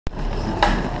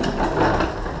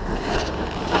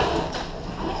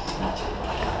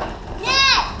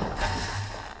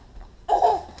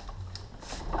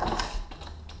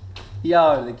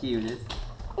Y'all are the cutest.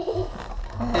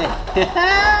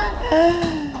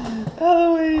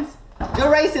 Always. Go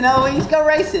racing, always. Go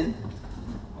racing.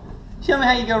 Show me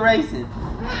how you go racing.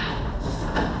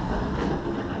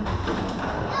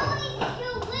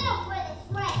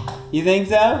 You think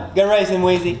so? Go racing,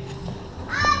 Weezy.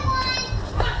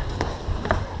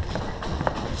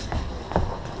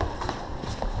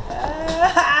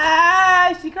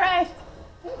 She crashed.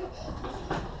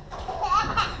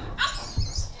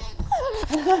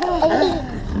 Go!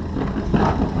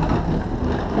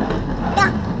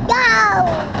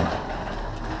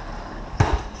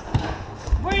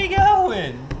 Where are you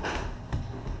going?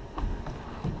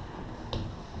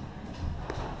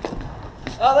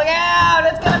 Oh, look out!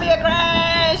 It's gonna be a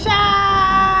crash!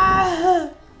 Ah!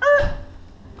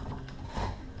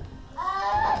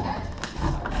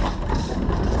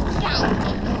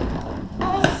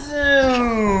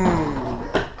 Zoom!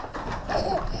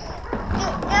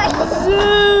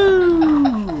 Zoom!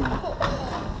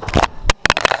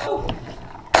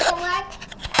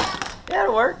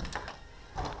 That'll work.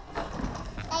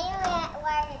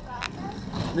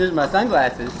 These are my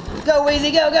sunglasses. Go,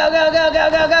 Weezy, go, go, go, go, go,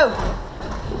 go, go!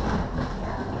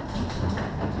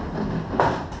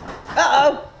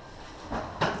 Uh-oh!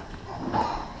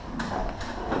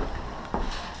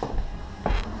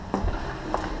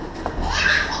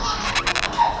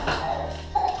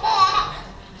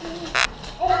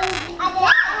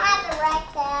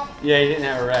 Yeah, he didn't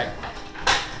have a wreck.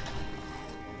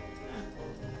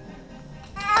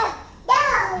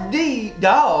 D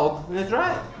dog. That's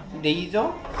right.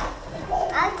 Diesel.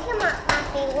 I'll come up my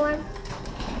big one.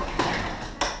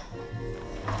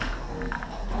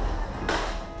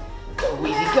 Go,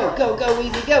 Weezy, go, go, go,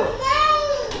 Weezy, go.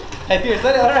 Hey, Pierce,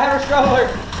 let her have her stroller.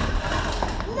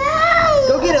 No!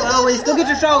 Go get it, Eloise. Go get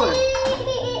your stroller.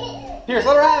 Pierce,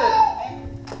 let her have it.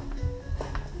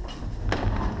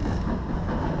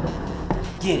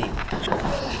 Get him.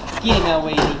 Get him,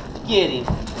 Eloise. Get him.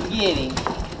 Get him.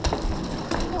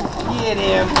 Get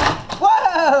him.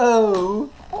 Whoa!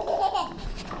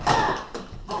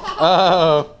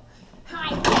 Oh.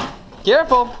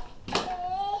 Careful.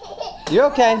 You're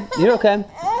okay. You're okay.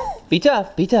 Be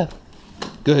tough. Be tough.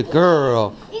 Good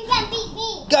girl. You can beat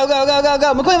me. Go, go, go, go,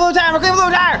 go. McQueen blue tire. McQueen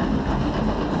blue tire.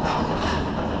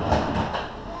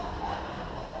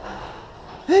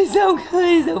 He's so good.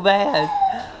 He's so fast.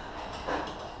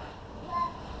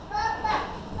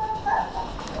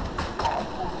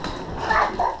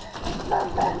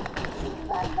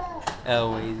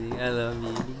 Oh, Weezy, I love you.